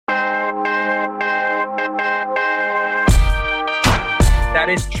that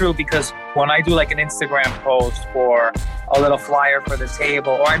is true, because when I do like an Instagram post or a little flyer for the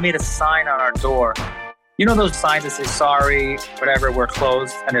table, or I made a sign on our door, you know those signs that say, sorry, whatever, we're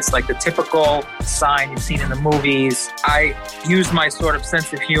closed. And it's like the typical sign you've seen in the movies. I used my sort of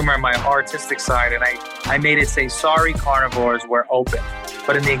sense of humor, my artistic side, and I made it say, sorry, carnivores, we're open.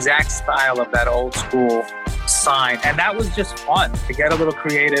 But in the exact style of that old school sign. And that was just fun to get a little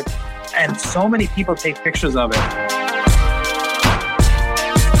creative. And so many people take pictures of it.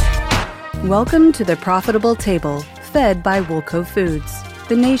 Welcome to The Profitable Table, fed by Woolco Foods,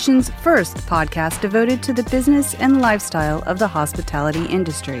 the nation's first podcast devoted to the business and lifestyle of the hospitality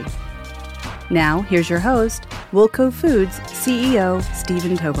industry. Now, here's your host, Woolco Foods CEO,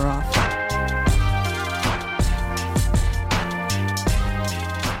 Stephen Toberoff.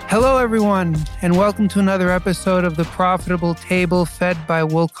 Hello, everyone, and welcome to another episode of The Profitable Table, fed by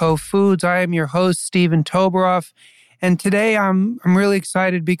Woolco Foods. I am your host, Stephen Toberoff. And today I'm really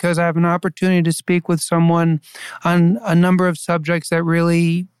excited because I have an opportunity to speak with someone on a number of subjects that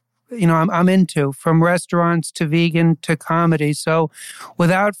really, I'm into, from restaurants to vegan to comedy. So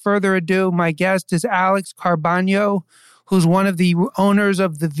without further ado, my guest is Alex Carabaño, who's one of the owners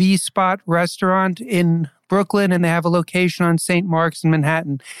of the V-Spot restaurant in Brooklyn, and they have a location on St. Mark's in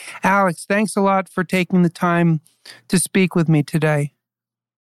Manhattan. Alex, thanks a lot for taking the time to speak with me today.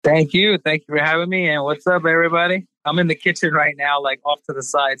 Thank you. Thank you for having me. And what's up, everybody? I'm in the kitchen right now, like off to the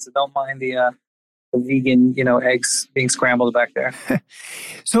side, so don't mind the vegan, eggs being scrambled back there.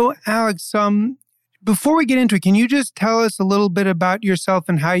 So, Alex, before we get into it, can you just tell us a little bit about yourself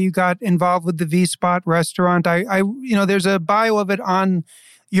and how you got involved with the V-Spot restaurant? I there's a bio of it on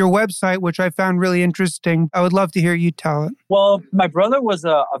your website, which I found really interesting. I would love to hear you tell it. Well, my brother was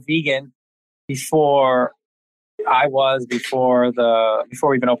a vegan before before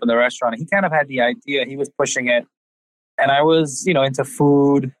we even opened the restaurant. He kind of had the idea. He was pushing it. And I was, into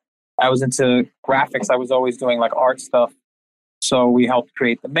food. I was into graphics. I was always doing like art stuff. So we helped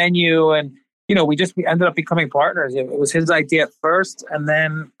create the menu, and, we ended up becoming partners. It was his idea at first. And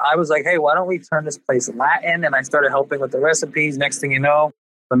then I was like, hey, why don't we turn this place Latin? And I started helping with the recipes. Next thing you know,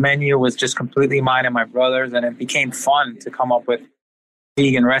 the menu was just completely mine and my brother's. And it became fun to come up with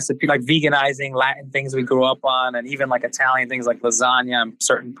vegan recipe, like veganizing Latin things we grew up on, and even like Italian things like lasagna and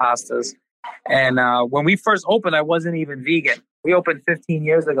certain pastas. And when we first opened, I wasn't even vegan. We opened 15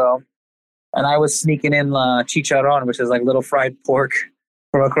 years ago, and I was sneaking in chicharron, which is like little fried pork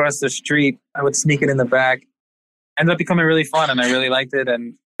from across the street. I would sneak it in the back. Ended up becoming really fun, and I really liked it.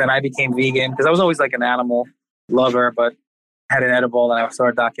 And then I became vegan because I was always like an animal lover, but had an edible, and I saw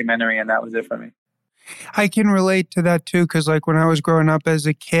a documentary, and that was it for me. I can relate to that too, because like when I was growing up as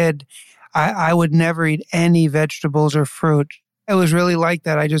a kid, I would never eat any vegetables or fruit. It was really like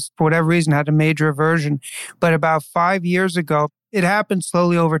that. I just, for whatever reason, had a major aversion. But about 5 years ago, it happened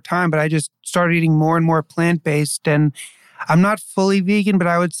slowly over time, but I just started eating more and more plant-based. And I'm not fully vegan, but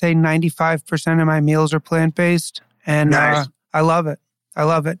I would say 95% of my meals are plant-based. And nice. I love it. I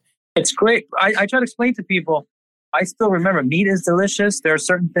love it. It's great. I try to explain to people, I still remember meat is delicious. There are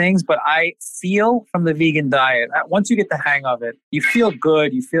certain things, but I feel from the vegan diet, once you get the hang of it, you feel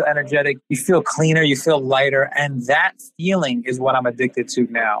good, you feel energetic, you feel cleaner, you feel lighter. And that feeling is what I'm addicted to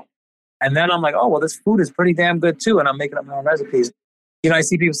now. And then I'm like, oh, well, this food is pretty damn good too. And I'm making up my own recipes. I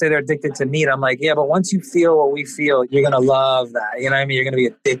see people say they're addicted to meat. I'm like, yeah, but once you feel what we feel, you're going to love that. You know what I mean? You're going to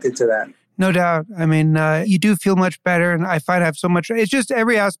be addicted to that. No doubt. I mean, you do feel much better. And I find I have so much, it's just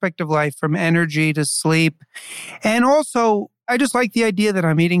every aspect of life, from energy to sleep. And also, I just like the idea that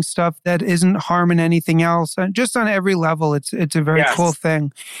I'm eating stuff that isn't harming anything else. And just on every level, it's a very cool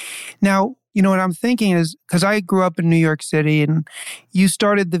thing. Now, what I'm thinking is, because I grew up in New York City and you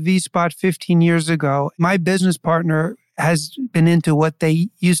started the V-Spot 15 years ago. My business partner has been into what they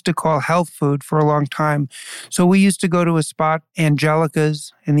used to call health food for a long time. So we used to go to a spot,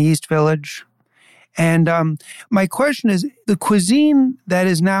 Angelica's in the East Village. And my question is, the cuisine that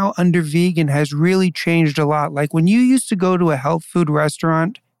is now under vegan has really changed a lot. Like when you used to go to a health food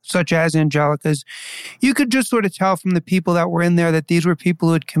restaurant, such as Angelica's, you could just sort of tell from the people that were in there that these were people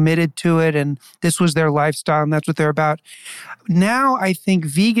who had committed to it and this was their lifestyle and that's what they're about. Now I think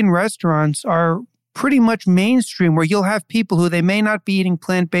vegan restaurants are pretty much mainstream, where you'll have people who they may not be eating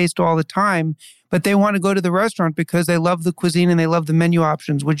plant-based all the time, but they want to go to the restaurant because they love the cuisine and they love the menu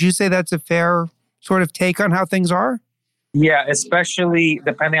options. Would you say that's a fair sort of take on how things are? Yeah, especially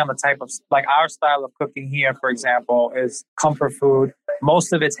depending on the type of, like our style of cooking here, for example, is comfort food.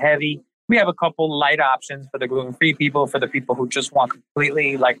 Most of it's heavy. We have a couple light options for the gluten-free people, for the people who just want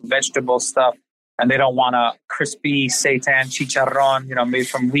completely like vegetable stuff and they don't want a crispy seitan chicharron, made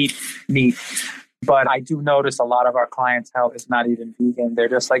from wheat meat. But I do notice a lot of our clientele is not even vegan. They're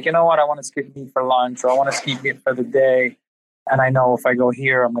just like, you know what, I want to skip meat for lunch, or I want to skip meat for the day. And I know if I go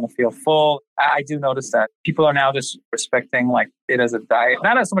here, I'm going to feel full. I do notice that people are now just respecting like it as a diet,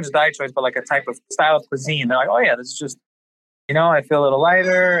 not as so much a diet choice, but like a type of style of cuisine. They're like, oh yeah, this is just, I feel a little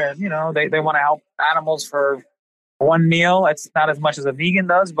lighter. And, they want to help animals for one meal. It's not as much as a vegan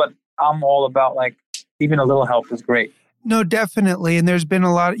does, but I'm all about like even a little help is great. No, definitely. And there's been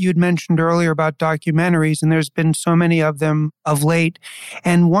a lot, you had mentioned earlier about documentaries, and there's been so many of them of late.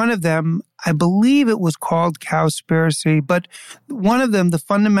 And one of them, I believe it was called Cowspiracy, but one of them, the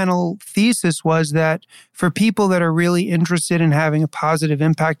fundamental thesis was that for people that are really interested in having a positive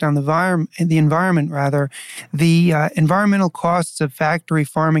impact on the environment, the environmental costs of factory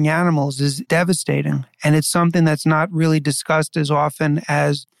farming animals is devastating. And it's something that's not really discussed as often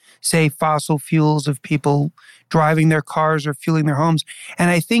as, say, fossil fuels of people driving their cars or fueling their homes. And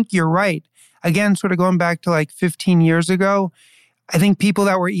I think you're right. Again, sort of going back to like 15 years ago, I think people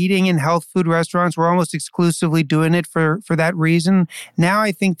that were eating in health food restaurants were almost exclusively doing it for that reason. Now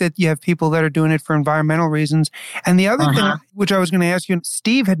I think that you have people that are doing it for environmental reasons. And the other thing, which I was going to ask you,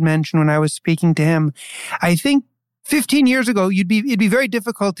 Steve had mentioned when I was speaking to him, I think 15 years ago, it'd be very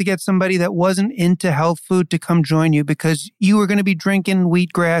difficult to get somebody that wasn't into health food to come join you because you were going to be drinking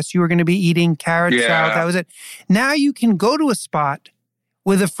wheatgrass, you were going to be eating carrot salad, that was it. Now you can go to a spot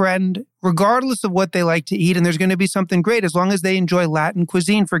with a friend, regardless of what they like to eat, and there's going to be something great as long as they enjoy Latin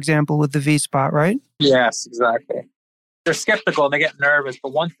cuisine, for example, with the V-Spot, right? Yes, exactly. They're skeptical and they get nervous,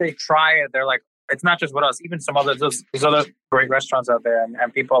 but once they try it, they're like, it's not just with us, even some other, there's other great restaurants out there,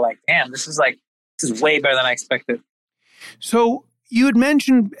 and people are like, damn, this is way better than I expected. So you had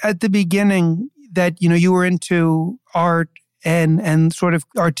mentioned at the beginning that, you were into art and sort of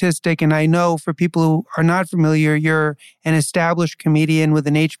artistic. And I know for people who are not familiar, you're an established comedian with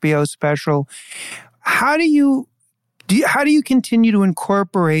an HBO special. How do you continue to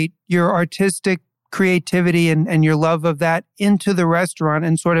incorporate your artistic creativity and your love of that into the restaurant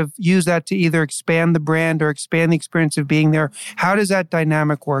and sort of use that to either expand the brand or expand the experience of being there? How does that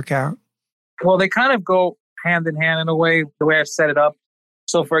dynamic work out? Well, they kind of go hand in hand in a way, the way I've set it up.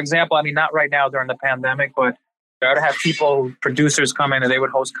 So for example, not right now during the pandemic, but I would have producers come in and they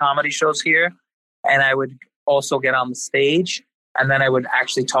would host comedy shows here. And I would also get on the stage and then I would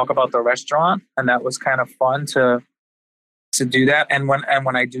actually talk about the restaurant. And that was kind of fun to do that. And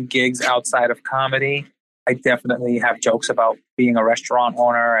when I do gigs outside of comedy, I definitely have jokes about being a restaurant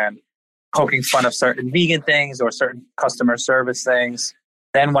owner and poking fun of certain vegan things or certain customer service things.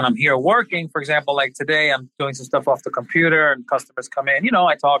 Then when I'm here working, for example, like today, I'm doing some stuff off the computer and customers come in,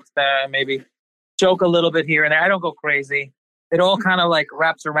 I talk to them, maybe joke a little bit here and there. I don't go crazy. It all kind of like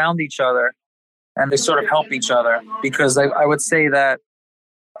wraps around each other and they sort of help each other because I would say that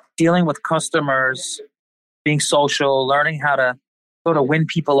dealing with customers, being social, learning how to sort of win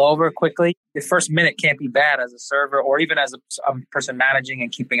people over quickly. The first minute can't be bad as a server or even as a person managing and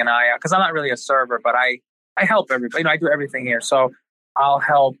keeping an eye out because I'm not really a server, but I help everybody. I do everything here. So I'll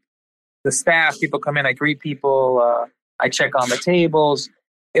help the staff. People come in, I greet people, I check on the tables.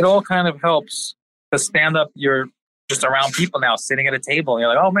 It all kind of helps to stand up. You're just around people now, sitting at a table. And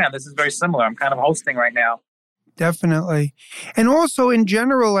you're like, oh man, this is very similar. I'm kind of hosting right now. Definitely. And also in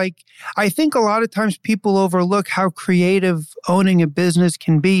general, I think a lot of times people overlook how creative owning a business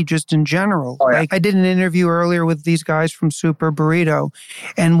can be just in general. Oh, yeah. I did an interview earlier with these guys from Super Burrito.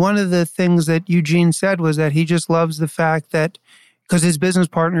 And one of the things that Eugene said was that he just loves the fact that because his business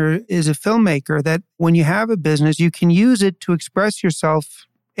partner is a filmmaker, that when you have a business, you can use it to express yourself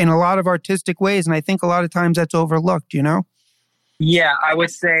in a lot of artistic ways. And I think a lot of times that's overlooked, Yeah, I would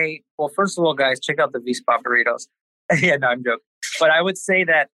say, well, first of all, guys, check out the V-Spot burritos. Yeah, no, I'm joking. But I would say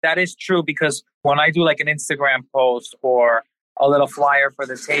that is true because when I do like an Instagram post or a little flyer for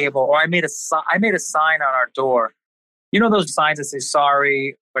the table, or I made a sign on our door. Those signs that say,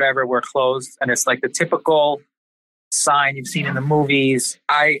 sorry, whatever, we're closed. And it's like the typical sign you've seen in the movies.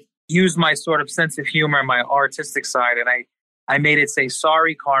 I use my sort of sense of humor, my artistic side, and I made it say,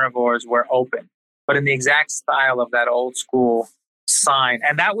 sorry, carnivores, we're open. But in the exact style of that old school sign.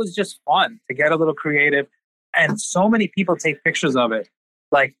 And that was just fun to get a little creative. And so many people take pictures of it.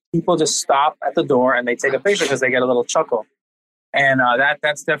 Like people just stop at the door and they take a picture because they get a little chuckle. And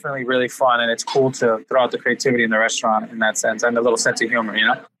that's definitely really fun. And it's cool to throw out the creativity in the restaurant in that sense and a little sense of humor,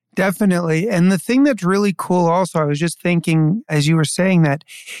 Definitely. And the thing that's really cool also, I was just thinking as you were saying that,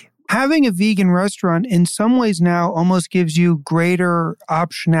 having a vegan restaurant in some ways now almost gives you greater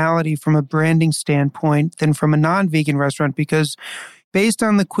optionality from a branding standpoint than from a non-vegan restaurant because based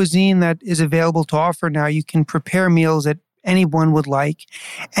on the cuisine that is available to offer now, you can prepare meals at anyone would like.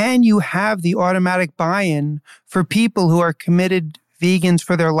 And you have the automatic buy-in for people who are committed vegans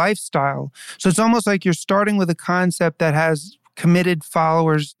for their lifestyle. So it's almost like you're starting with a concept that has committed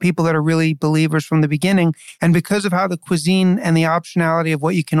followers, people that are really believers from the beginning. And because of how the cuisine and the optionality of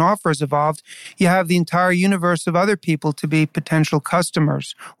what you can offer has evolved, you have the entire universe of other people to be potential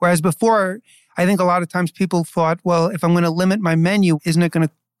customers. Whereas before, I think a lot of times people thought, well, if I'm going to limit my menu, isn't it going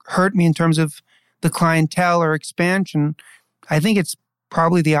to hurt me in terms of the clientele or expansion? I think it's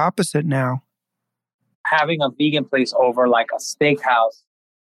probably the opposite now. Having a vegan place over like a steakhouse,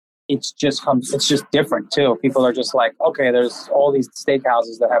 it's just different too. People are just like, okay, there's all these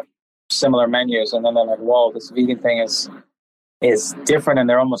steakhouses that have similar menus, and then they're like, whoa, this vegan thing is different, and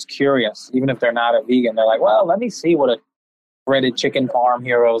they're almost curious, even if they're not a vegan. They're like, well, let me see what a breaded chicken parm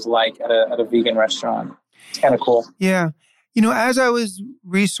hero is like at a vegan restaurant. It's kind of cool. Yeah. As I was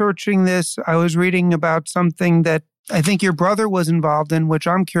researching this, I was reading about something that I think your brother was involved in, which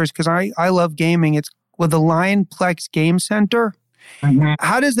I'm curious because I love gaming. It's with the Lionplex Game Center. Mm-hmm.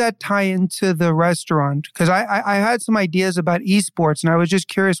 How does that tie into the restaurant? Because I had some ideas about esports, and I was just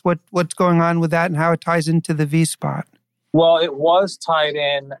curious what's going on with that and how it ties into the V-Spot. Well, it was tied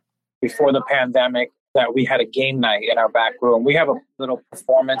in before the pandemic that we had a game night in our back room. We have a little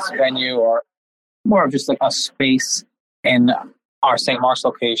performance venue, or more of just like a space in our St. Mark's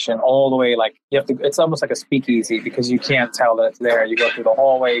location, all the way, like it's almost like a speakeasy because you can't tell that it's there. You go through the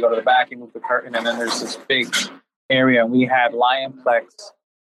hallway, you go to the back, you move the curtain, and then there's this big area. We had Lionplex, a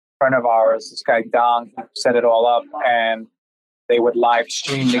friend of ours, this guy Dong, he set it all up, and they would live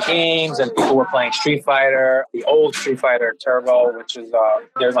stream the games, and people were playing Street Fighter, the old Street Fighter Turbo, which is,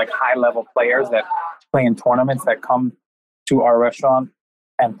 there's like high level players that play in tournaments that come to our restaurant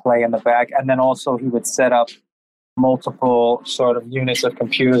and play in the back. And then also he would set up multiple sort of units of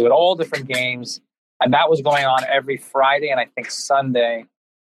computers with all different games. And that was going on every Friday and I think Sunday.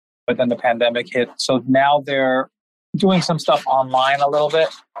 But then the pandemic hit. So now they're doing some stuff online a little bit,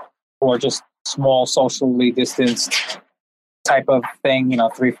 or just small socially distanced type of thing,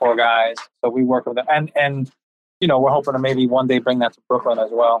 3-4 guys. So we work with them. And we're hoping to maybe one day bring that to Brooklyn as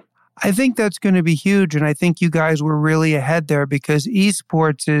well. I think that's going to be huge. And I think you guys were really ahead there because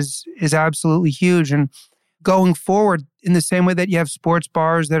esports is absolutely huge. And going forward, in the same way that you have sports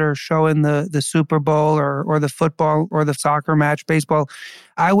bars that are showing the Super Bowl or the football or the soccer match, baseball,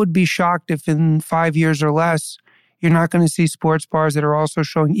 I would be shocked if in 5 years or less, you're not going to see sports bars that are also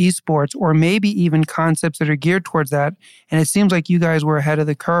showing esports or maybe even concepts that are geared towards that. And it seems like you guys were ahead of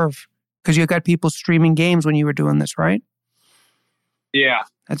the curve because you got people streaming games when you were doing this, right? Yeah.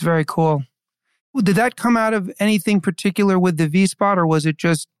 That's very cool. Did that come out of anything particular with the V-Spot, or was it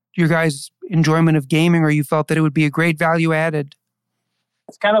just your guys' enjoyment of gaming, or you felt that it would be a great value added?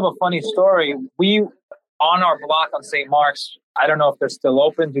 It's kind of a funny story. We, on our block on St. Mark's, I don't know if they're still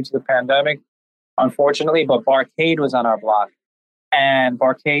open due to the pandemic, unfortunately, but Barcade was on our block. And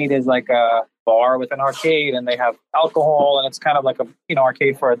Barcade is like a bar with an arcade, and they have alcohol, and it's kind of like a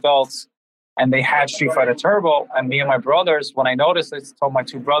arcade for adults. And they had Street Fighter Turbo, and me and my brothers, when I noticed this, told my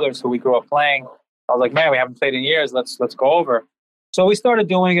two brothers who we grew up playing, I was like, man, we haven't played in years. Let's go over. So we started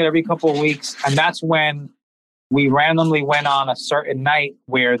doing it every couple of weeks, and that's when we randomly went on a certain night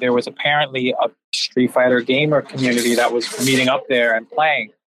where there was apparently a Street Fighter gamer community that was meeting up there and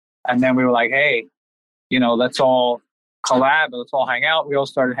playing. And then we were like, hey, let's all collab, let's all hang out. We all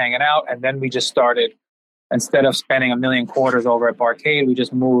started hanging out, and then we just started, instead of spending $1 million quarters over at Barcade, we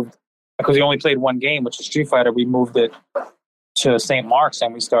just moved, because we only played one game, which is Street Fighter, we moved it to St. Mark's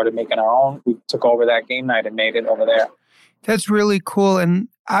and we started making our own. We took over that game night and made it over there. That's really cool. And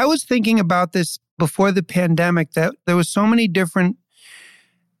I was thinking about this before the pandemic, that there was so many different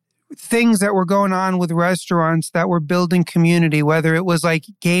things that were going on with restaurants that were building community, whether it was like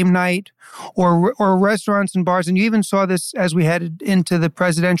game night or restaurants and bars. And you even saw this as we headed into the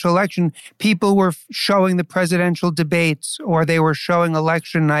presidential election. People were showing the presidential debates or they were showing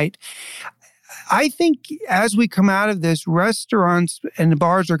election night. I think as we come out of this, restaurants and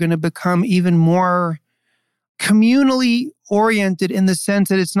bars are going to become even more communally oriented in the sense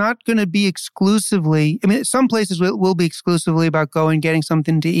that it's not going to be exclusively, some places will be exclusively about going, getting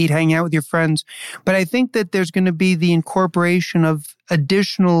something to eat, hanging out with your friends. But I think that there's going to be the incorporation of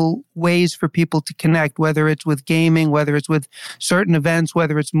additional ways for people to connect, whether it's with gaming, whether it's with certain events,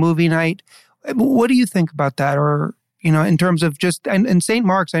 whether it's movie night. What do you think about that? Or, in terms of just, and St.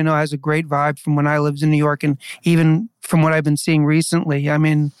 Mark's, I know, has a great vibe from when I lived in New York and even from what I've been seeing recently.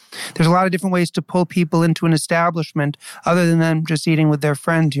 There's a lot of different ways to pull people into an establishment other than them just eating with their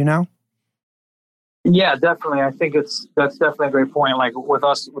friends, Yeah, definitely. I think that's definitely a great point. Like with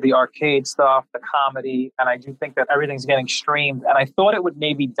us, with the arcade stuff, the comedy, and I do think that everything's getting streamed. And I thought it would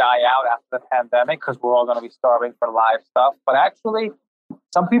maybe die out after the pandemic because we're all going to be starving for live stuff. But actually,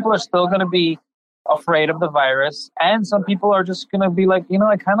 some people are still going to be afraid of the virus, and some people are just going to be like,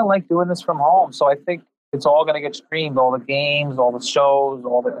 I kind of like doing this from home. So I think it's all going to get streamed. All the games, all the shows,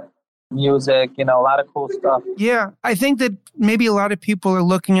 all the music, a lot of cool stuff. Yeah, I think that maybe a lot of people are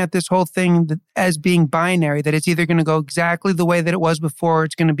looking at this whole thing as being binary, that it's either going to go exactly the way that it was before, or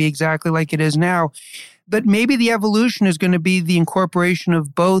it's going to be exactly like it is now. But maybe the evolution is going to be the incorporation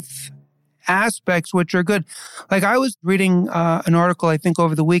of both aspects, which are good. Like I was reading an article, I think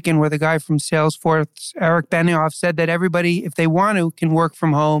over the weekend, where the guy from Salesforce, Eric Benioff, said that everybody, if they want to, can work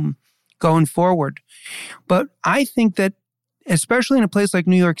from home going forward. But I think that especially in a place like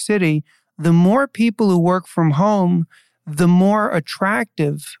New York City, the more people who work from home, the more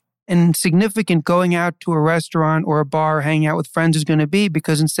attractive and significant going out to a restaurant or a bar, hanging out with friends is going to be,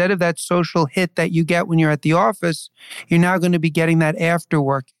 because instead of that social hit that you get when you're at the office, you're now going to be getting that after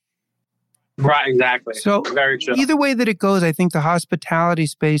work. Right, exactly. So very true. Either way that it goes, I think the hospitality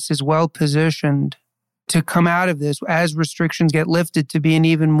space is well positioned to come out of this as restrictions get lifted to be an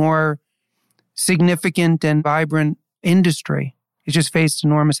even more significant and vibrant industry. It's just faced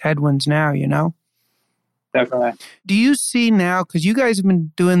enormous headwinds now, Definitely. Do you see now, because you guys have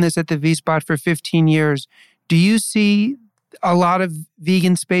been doing this at the V-Spot for 15 years, do you see a lot of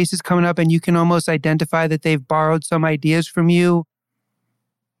vegan spaces coming up and you can almost identify that they've borrowed some ideas from you?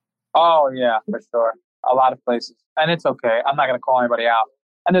 Oh, yeah, for sure. A lot of places. And it's okay. I'm not going to call anybody out.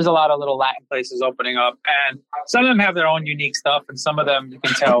 And there's a lot of little Latin places opening up. And some of them have their own unique stuff. And some of them, you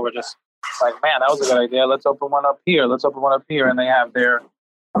can tell, were just like, man, that was a good idea. Let's open one up here. Let's open one up here. And they have their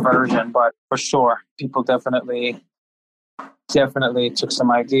version. But for sure, people definitely took some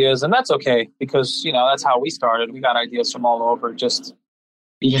ideas. And that's okay because, that's how we started. We got ideas from all over,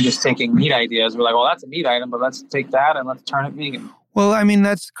 even just taking meat ideas. We're like, well, that's a meat item, but let's take that and let's turn it vegan. Well, I mean,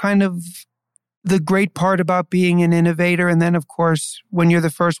 that's kind of the great part about being an innovator. And then, of course, when you're the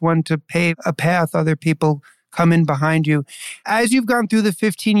first one to pave a path, other people come in behind you. As you've gone through the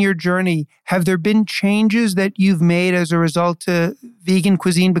 15-year journey, have there been changes that you've made as a result to vegan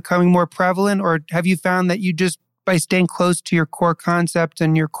cuisine becoming more prevalent? Or have you found that you just, by staying close to your core concept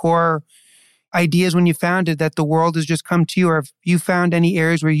and your core ideas when you founded, that the world has just come to you? Or have you found any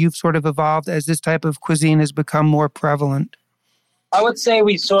areas where you've sort of evolved as this type of cuisine has become more prevalent? I would say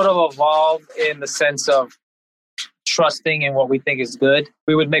we sort of evolved in the sense of trusting in what we think is good.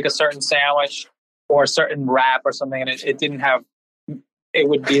 We would make a certain sandwich or a certain wrap or something, and it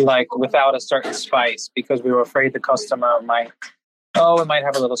would be like without a certain spice because we were afraid the customer it might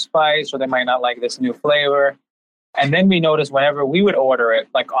have a little spice or they might not like this new flavor. And then we noticed whenever we would order it,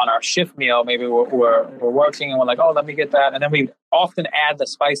 like on our shift meal, maybe we're working and we're like, oh, let me get that. And then we often add the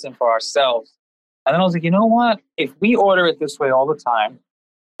spice in for ourselves. And then I was like, you know what? If we order it this way all the time,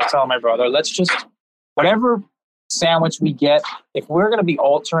 I tell my brother, let's just, whatever sandwich we get, if we're going to be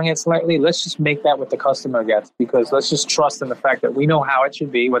altering it slightly, let's just make that what the customer gets, because let's just trust in the fact that we know how it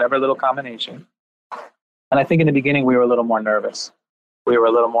should be, whatever little combination. And I think in the beginning, we were a little more nervous. We were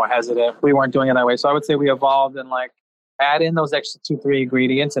a little more hesitant. We weren't doing it that way. So I would say we evolved and add in those extra 2-3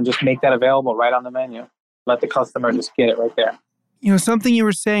 ingredients and just make that available right on the menu. Let the customer just get it right there. Something you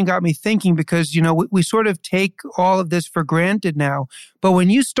were saying got me thinking because, we sort of take all of this for granted now. But when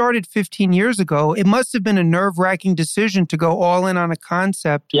you started 15 years ago, it must have been a nerve-wracking decision to go all in on a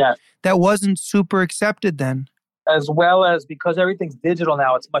concept that wasn't super accepted then. As well as because everything's digital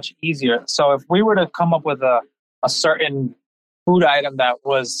now, it's much easier. So if we were to come up with a certain food item that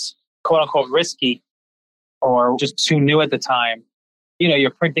was quote-unquote risky or just too new at the time, you're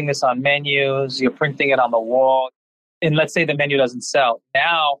printing this on menus, you're printing it on the wall. And let's say the menu doesn't sell.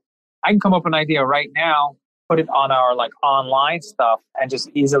 Now, I can come up with an idea right now, put it on our online stuff and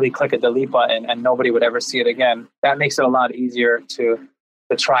just easily click a delete button and nobody would ever see it again. That makes it a lot easier to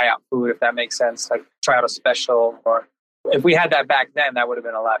try out food, if that makes sense. Like try out a special, or if we had that back then, that would have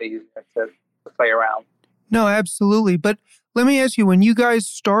been a lot easier to play around. No, absolutely. But let me ask you, when you guys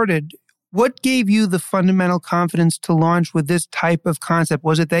started, what gave you the fundamental confidence to launch with this type of concept?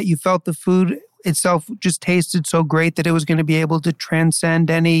 Was it that you felt the food itself just tasted so great that it was going to be able to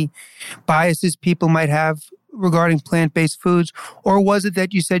transcend any biases people might have regarding plant-based foods? Or was it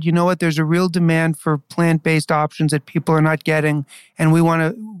that you said, you know what, there's a real demand for plant-based options that people are not getting, and we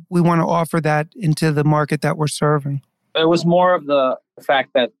want to offer that into the market that we're serving? It was more of the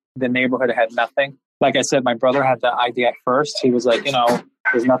fact that the neighborhood had nothing. Like I said, my brother had the idea at first. He was like,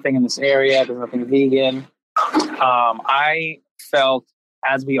 there's nothing in this area. There's nothing vegan. I felt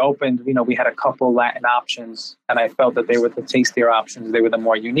as we opened, we had a couple Latin options, and I felt that they were the tastier options. They were the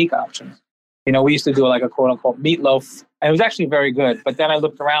more unique options. We used to do like a quote unquote meatloaf, and it was actually very good. But then I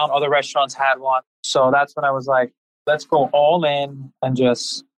looked around, other restaurants had one. So that's when I was like, let's go all in and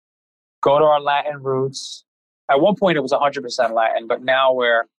just go to our Latin roots. At one point, it was 100% Latin, but now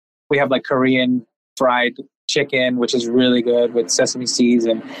we have like Korean fried chicken, which is really good with sesame seeds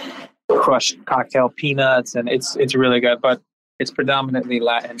and crushed cocktail peanuts, and it's really good. But it's predominantly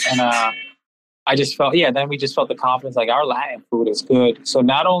Latin, and I just felt, then we just felt the confidence, like our Latin food is good. So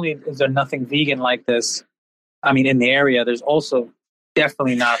not only is there nothing vegan like this, in the area, there's also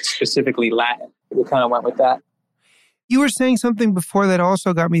definitely not specifically Latin. We kind of went with that. You were saying something before that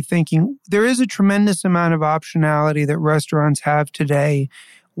also got me thinking. There is a tremendous amount of optionality that restaurants have today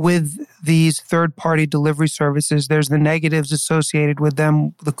with these third-party delivery services. There's the negatives associated with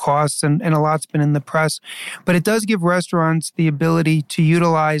them, the costs, and a lot's been in the press. But it does give restaurants the ability to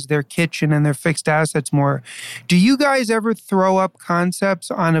utilize their kitchen and their fixed assets more. Do you guys ever throw up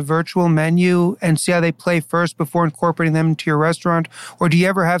concepts on a virtual menu and see how they play first before incorporating them into your restaurant? Or do you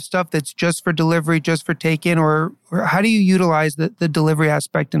ever have stuff that's just for delivery, just for take-in? Or how do you utilize the delivery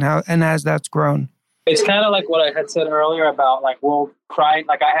aspect and as that's grown? It's kind of like what I had said earlier about like, I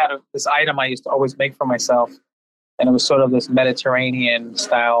had this item I used to always make for myself. And it was sort of this Mediterranean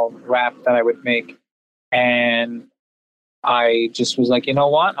style wrap that I would make. And I just was like, you know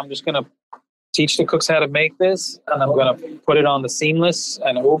what? I'm just going to teach the cooks how to make this. And I'm going to put it on the Seamless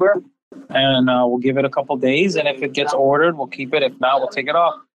and Uber. And we'll give it a couple days. And if it gets ordered, we'll keep it. If not, we'll take it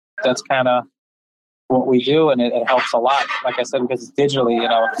off. That's kind of what we do. And it helps a lot. Like I said, because it's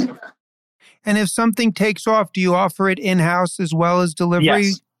digitally, And if something takes off, do you offer it in-house as well as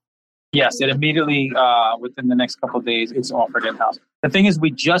delivery? Yes, it immediately, within the next couple of days, it's offered in-house. The thing is,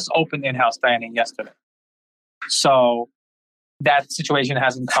 we just opened in-house dining yesterday. So that situation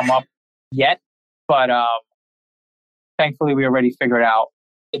hasn't come up yet. But thankfully, we already figured out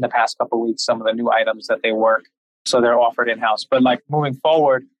in the past couple of weeks some of the new items that they work. So they're offered in-house. But like moving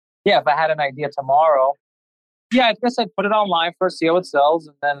forward, if I had an idea tomorrow, I guess I'd put it online first, see how it sells,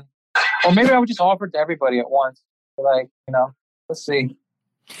 and then or maybe I would just offer it to everybody at once. Like, let's see.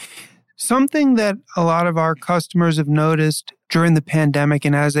 Something that a lot of our customers have noticed during the pandemic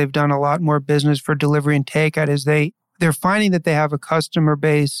and as they've done a lot more business for delivery and takeout is they're finding that they have a customer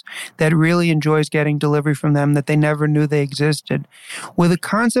base that really enjoys getting delivery from them that they never knew they existed. With a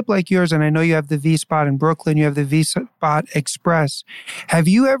concept like yours, and I know you have the V-Spot in Brooklyn, you have the V-Spot Express, have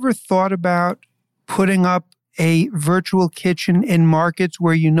you ever thought about putting up a virtual kitchen in markets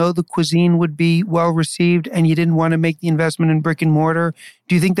where the cuisine would be well received and you didn't want to make the investment in brick and mortar?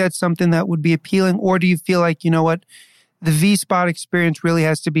 Do you think that's something that would be appealing? Or do you feel like, the V-Spot experience really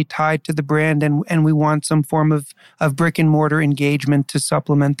has to be tied to the brand and we want some form of brick and mortar engagement to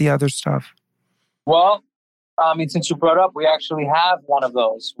supplement the other stuff? Well, since you brought up, we actually have one of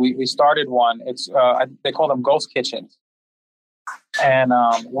those. We started one. It's they call them ghost kitchens. And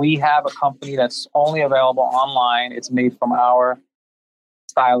we have a company that's only available online. It's made from our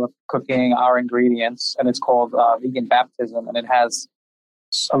style of cooking, our ingredients, and it's called Vegan Baptism. And it has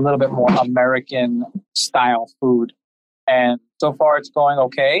a little bit more American style food. And so far it's going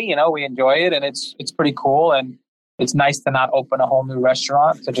okay. We enjoy it and it's pretty cool. And it's nice to not open a whole new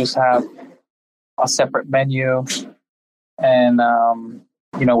restaurant, to just have a separate menu and,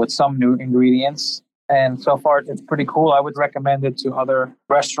 with some new ingredients. And so far, it's pretty cool. I would recommend it to other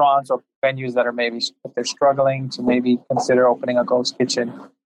restaurants or venues that are maybe, if they're struggling, to maybe consider opening a ghost kitchen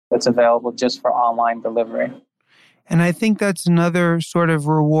that's available just for online delivery. And I think that's another sort of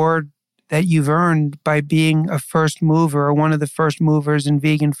reward that you've earned by being a first mover or one of the first movers in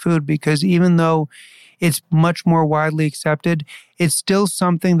vegan food, because even though it's much more widely accepted, it's still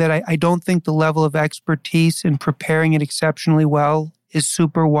something that I don't think the level of expertise in preparing it exceptionally well is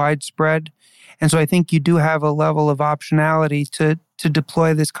super widespread. And so I think you do have a level of optionality to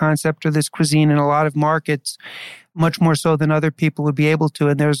deploy this concept or this cuisine in a lot of markets, much more so than other people would be able to.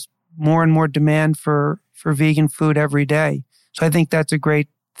 And there's more and more demand for vegan food every day. So I think that's a great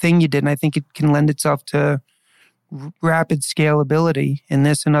thing you did. And I think it can lend itself to rapid scalability in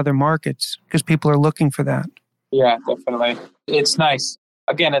this and other markets because people are looking for that. Yeah, definitely. It's nice.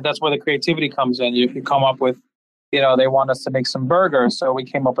 Again, that's where the creativity comes in. You come up with, they want us to make some burgers. So we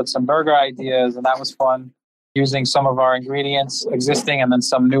came up with some burger ideas, and that was fun, using some of our ingredients existing and then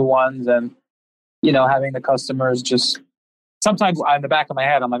some new ones. And, having the customers just, sometimes in the back of my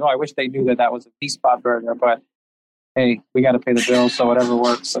head, I'm like, I wish they knew that was a V-Spot burger. But hey, we got to pay the bills. So whatever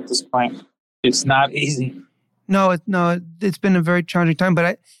works at this point. It's not easy. No, it's been a very challenging time.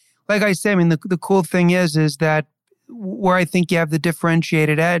 But like I say, the cool thing is that where I think you have the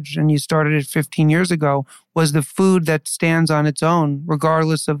differentiated edge, and you started it 15 years ago, was the food that stands on its own,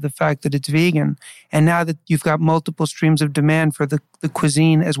 regardless of the fact that it's vegan. And now that you've got multiple streams of demand for the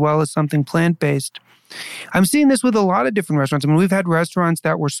cuisine as well as something plant-based, I'm seeing this with a lot of different restaurants. I mean, we've had restaurants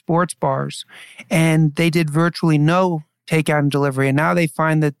that were sports bars, and they did virtually no takeout and delivery. And now they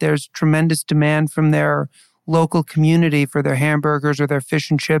find that there's tremendous demand from their local community for their hamburgers or their fish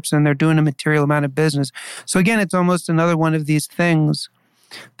and chips, and they're doing a material amount of business. So again, it's almost another one of these things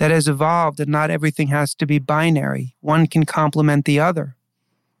that has evolved, and not everything has to be binary. One can complement the other.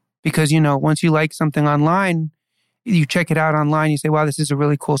 Because, once you like something online, you check it out online, you say, wow, this is a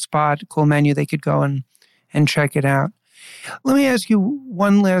really cool spot, cool menu, they could go and check it out. Let me ask you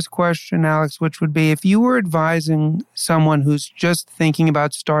one last question, Alex, which would be, if you were advising someone who's just thinking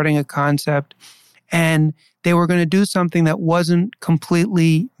about starting a concept and they were going to do something that wasn't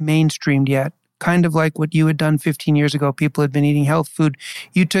completely mainstreamed yet, kind of like what you had done 15 years ago, people had been eating health food,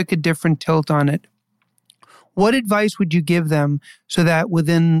 you took a different tilt on it. What advice would you give them so that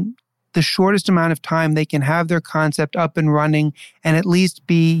within the shortest amount of time they can have their concept up and running and at least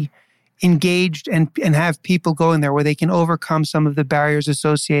be engaged and have people go in there where they can overcome some of the barriers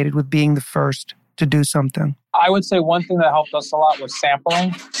associated with being the first to do something? I would say one thing that helped us a lot was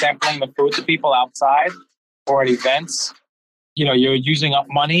sampling the food to people outside or at events. You're using up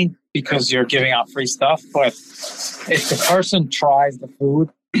money because you're giving out free stuff. But if the person tries the food,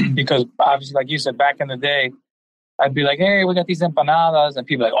 because obviously, like you said, back in the day, I'd be like, hey, we got these empanadas. And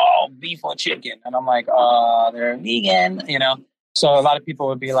people are like, oh, beef or chicken. And I'm like, they're vegan, So a lot of people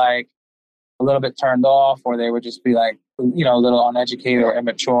would be like a little bit turned off, or they would just be like, a little uneducated or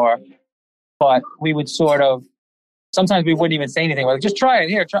immature. But we would sometimes we wouldn't even say anything. We're like, just try it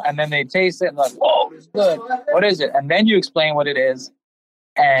here. Try. And then they taste it and like, whoa, it's good. What is it? And then you explain what it is.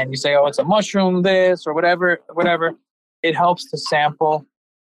 And you say, oh, it's a mushroom, this or whatever. It helps to sample.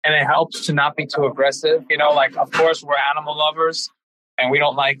 And it helps to not be too aggressive. Of course, we're animal lovers, and we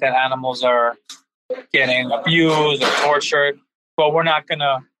don't like that animals are getting abused or tortured. But we're not going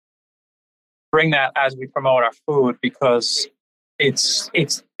to bring that as we promote our food, because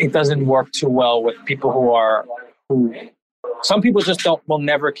it doesn't work too well with people who some people just will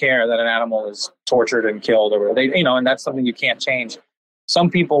never care that an animal is tortured and killed, or and that's something you can't change.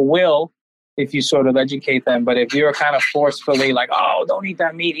 Some people will, if you sort of educate them. But if you're kind of forcefully like, oh, don't eat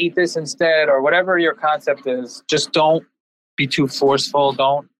that meat, eat this instead, or whatever your concept is, just don't be too forceful.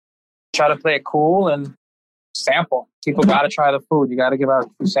 Don't try to play it cool and sample. People got to try the food. You got to give out a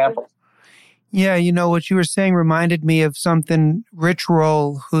few samples. Yeah, what you were saying reminded me of something Rich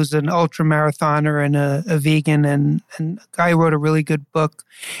Roll, who's an ultra marathoner and a vegan, and a guy who wrote a really good book.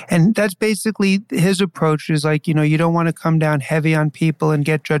 And that's basically his approach is like, you don't want to come down heavy on people and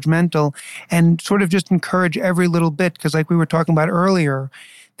get judgmental, and sort of just encourage every little bit. Because like we were talking about earlier,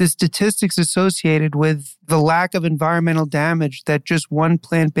 the statistics associated with the lack of environmental damage that just one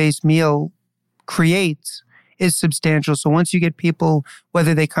plant-based meal creates is substantial. So once you get people,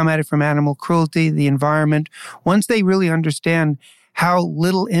 whether they come at it from animal cruelty, the environment, once they really understand how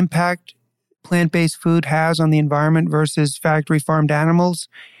little impact plant-based food has on the environment versus factory farmed animals,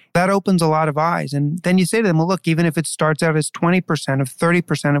 that opens a lot of eyes. And then you say to them, well, look, even if it starts out as 20% of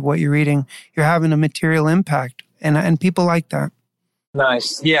 30% of what you're eating, you're having a material impact. And people like that.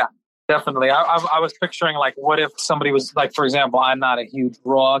 Nice. Yeah, definitely. I was picturing like, what if somebody was like, for example, I'm not a huge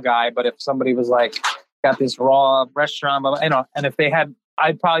raw guy, but if somebody was like, got this raw restaurant, and if they had,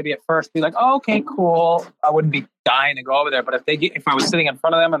 I'd probably be at first be like, oh, okay, cool. I wouldn't be dying to go over there. But if I was sitting in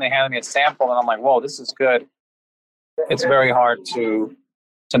front of them and they handed me a sample and I'm like, whoa, this is good, it's very hard to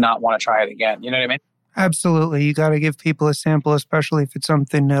not want to try it again. You know what I mean? Absolutely. You got to give people a sample, especially if it's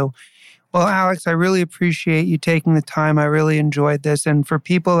something new. Well, Alex, I really appreciate you taking the time. I really enjoyed this. And for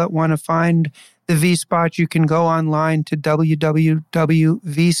people that want to find the V-Spot, you can go online to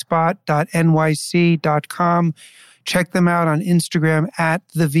www.vspot.nyc.com. Check them out on Instagram at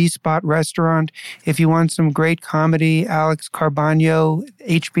the V-Spot Restaurant. If you want some great comedy, Alex Carabaño,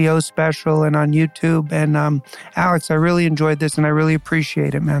 HBO special, and on YouTube. And Alex, I really enjoyed this and I really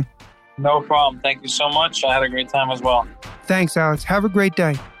appreciate it, man. No problem. Thank you so much. I had a great time as well. Thanks, Alex. Have a great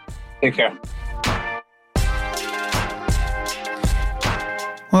day. Take care.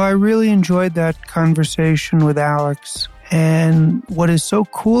 Well, I really enjoyed that conversation with Alex. And what is so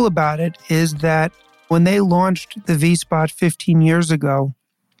cool about it is that when they launched the V-Spot 15 years ago,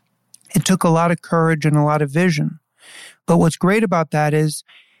 it took a lot of courage and a lot of vision. But what's great about that is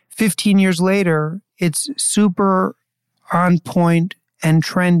 15 years later, it's super on point and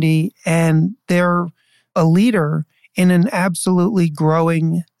trendy, and they're a leader in an absolutely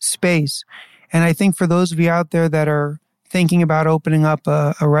growing space. And I think for those of you out there that are thinking about opening up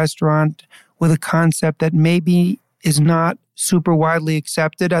a restaurant with a concept that maybe is not super widely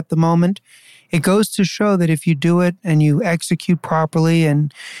accepted at the moment, it goes to show that if you do it and you execute properly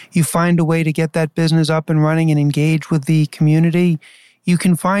and you find a way to get that business up and running and engage with the community, you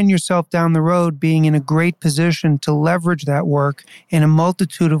can find yourself down the road being in a great position to leverage that work in a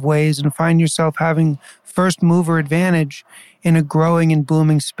multitude of ways and find yourself having first mover advantage in a growing and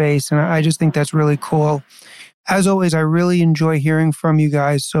booming space. And I just think that's really cool. As always, I really enjoy hearing from you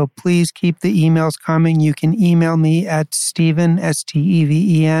guys, so please keep the emails coming. You can email me at Steven,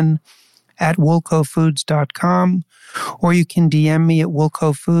 Steven, at woolcofoods.com, or you can DM me at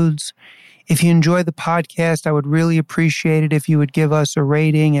woolcofoods. If you enjoy the podcast, I would really appreciate it if you would give us a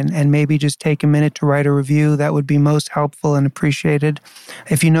rating and maybe just take a minute to write a review. That would be most helpful and appreciated.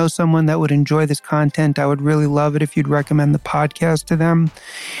 If you know someone that would enjoy this content, I would really love it if you'd recommend the podcast to them.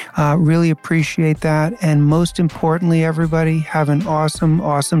 Really appreciate that. And most importantly, everybody, have an awesome,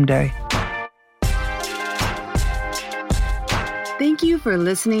 awesome day. Thank you for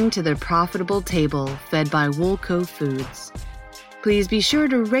listening to The Profitable Table, fed by Woolco Foods. Please be sure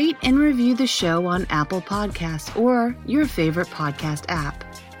to rate and review the show on Apple Podcasts or your favorite podcast app.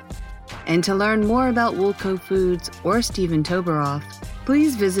 And to learn more about Woolco Foods or Stephen Toberoff,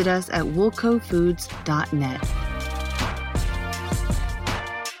 please visit us at woolcofoods.net.